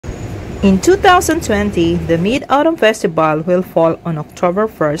In 2020, the Mid-Autumn Festival will fall on October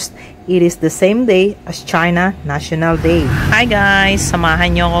 1st. It is the same day as China National Day. Hi guys!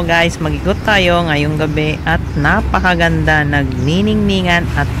 Samahan nyo ako guys. Mag-ikot tayo ngayong gabi at napakaganda, nagniningningan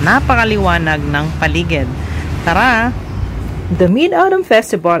at napakaliwanag ng paligid. Tara! The Mid-Autumn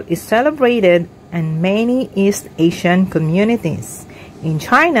Festival is celebrated in many East Asian communities. In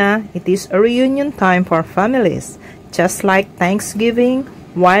China, it is a reunion time for families, just like Thanksgiving,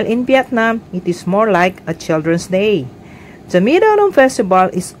 while in Vietnam, it is more like a Children's Day. The Mid-Autumn Festival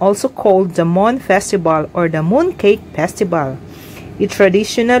is also called the Moon Festival or the Mooncake Festival. It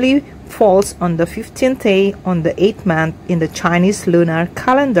traditionally falls on the 15th day on the 8th month in the Chinese lunar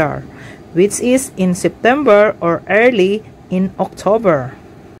calendar, which is in September or early in October.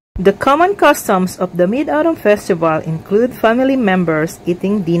 The common customs of the Mid-Autumn Festival include family members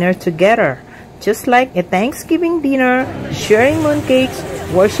eating dinner together, just like a Thanksgiving dinner, sharing mooncakes,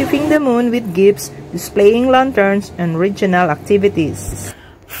 worshipping the moon with gifts, displaying lanterns, and regional activities.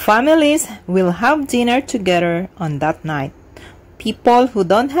 Families will have dinner together on that night. People who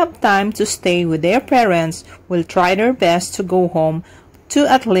don't have time to stay with their parents will try their best to go home to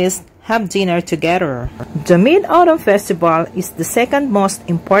at least have dinner together. The Mid-Autumn Festival is the second most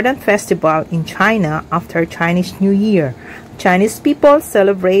important festival in China after Chinese New Year. Chinese people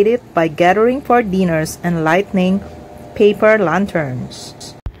celebrate it by gathering for dinners and lighting paper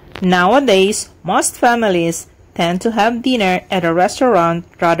lanterns. Nowadays, most families tend to have dinner at a restaurant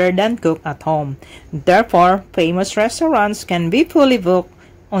rather than cook at home. Therefore, famous restaurants can be fully booked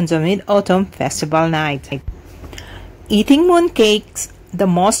on the Mid-Autumn Festival night. Eating mooncakes, the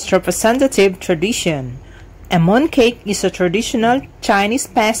most representative tradition. A mooncake is a traditional Chinese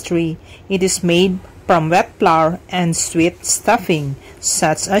pastry. It is made from wet flour and sweet stuffing,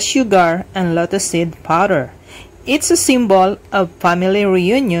 such as sugar and lotus seed powder. It's a symbol of family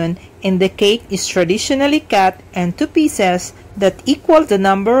reunion, and the cake is traditionally cut into pieces that equal the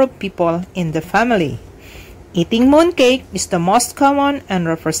number of people in the family. Eating mooncake is the most common and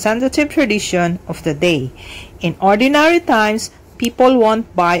representative tradition of the day. In ordinary times, people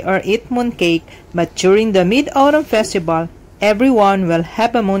won't buy or eat mooncake, but during the Mid-Autumn Festival, everyone will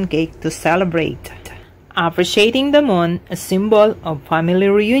have a mooncake to celebrate. Appreciating the moon, a symbol of family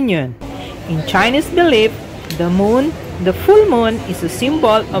reunion. In Chinese belief, the full moon is a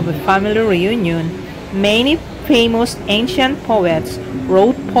symbol of a family reunion. Many famous ancient poets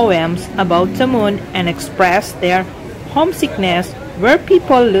wrote poems about the moon and expressed their homesickness where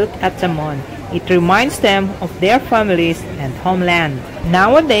people look at the moon. It reminds them of their families and homeland.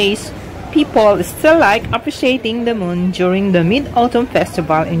 Nowadays, people still like appreciating the moon during the Mid-Autumn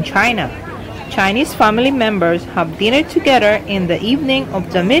Festival in China. Chinese family members have dinner together in the evening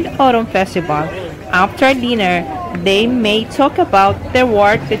of the Mid-Autumn Festival. After dinner, they may talk about their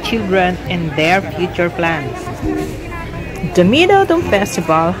work, the children, and their future plans. The Mid-Autumn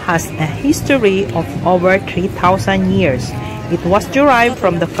Festival has a history of over 3,000 years. It was derived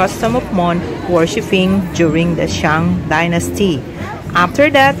from the custom of moon worshipping during the Shang dynasty. After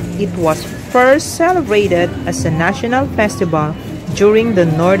that, it was first celebrated as a national festival during the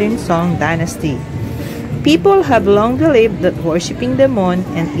Northern Song dynasty. People have long believed that worshipping the moon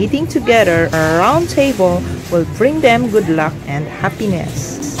and eating together at a round table will bring them good luck and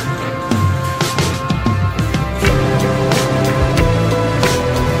happiness.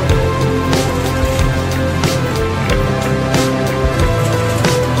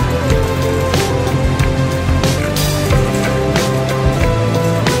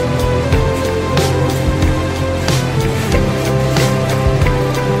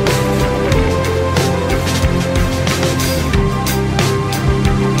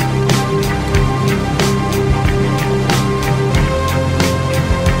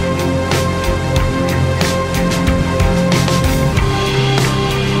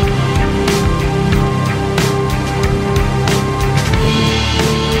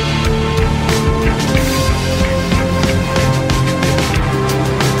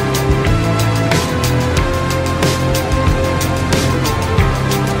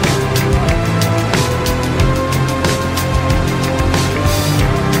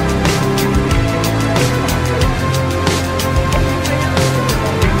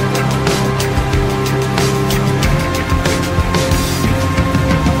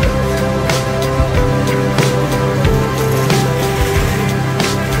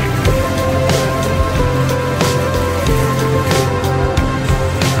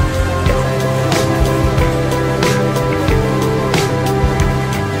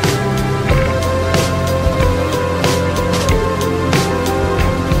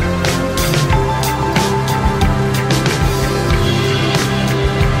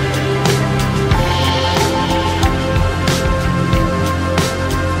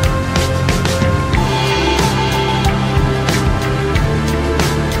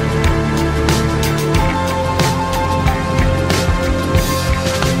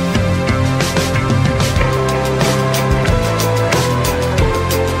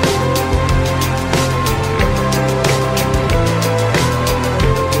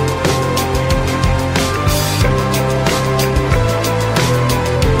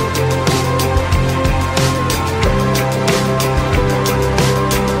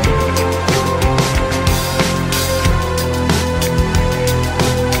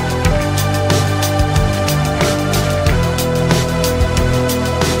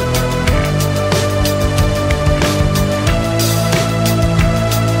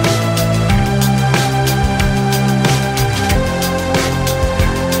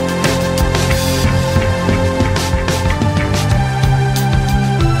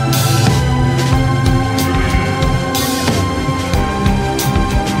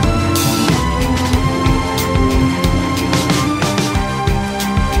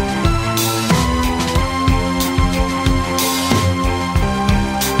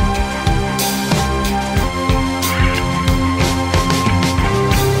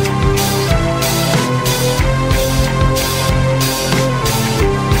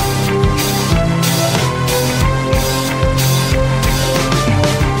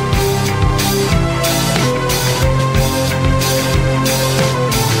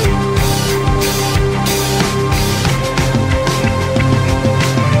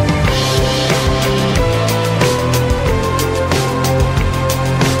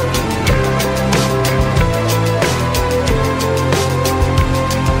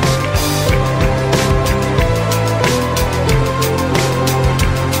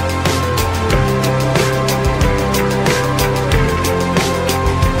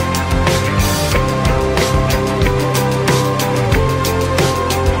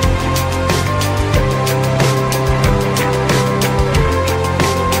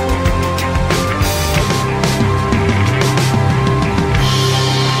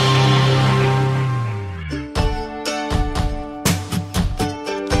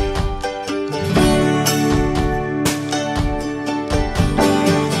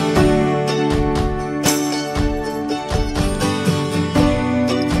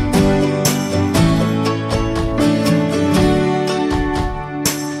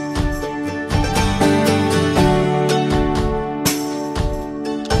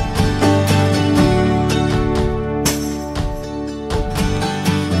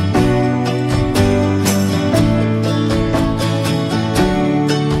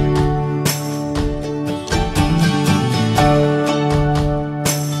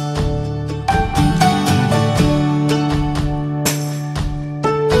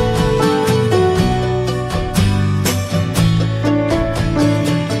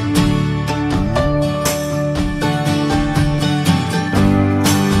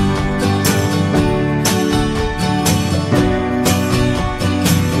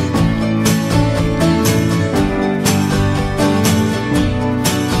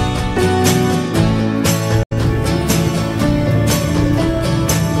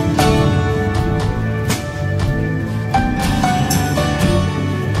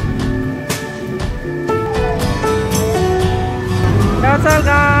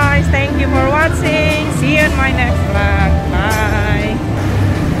 Thank you for watching. See you in my next vlog. Bye.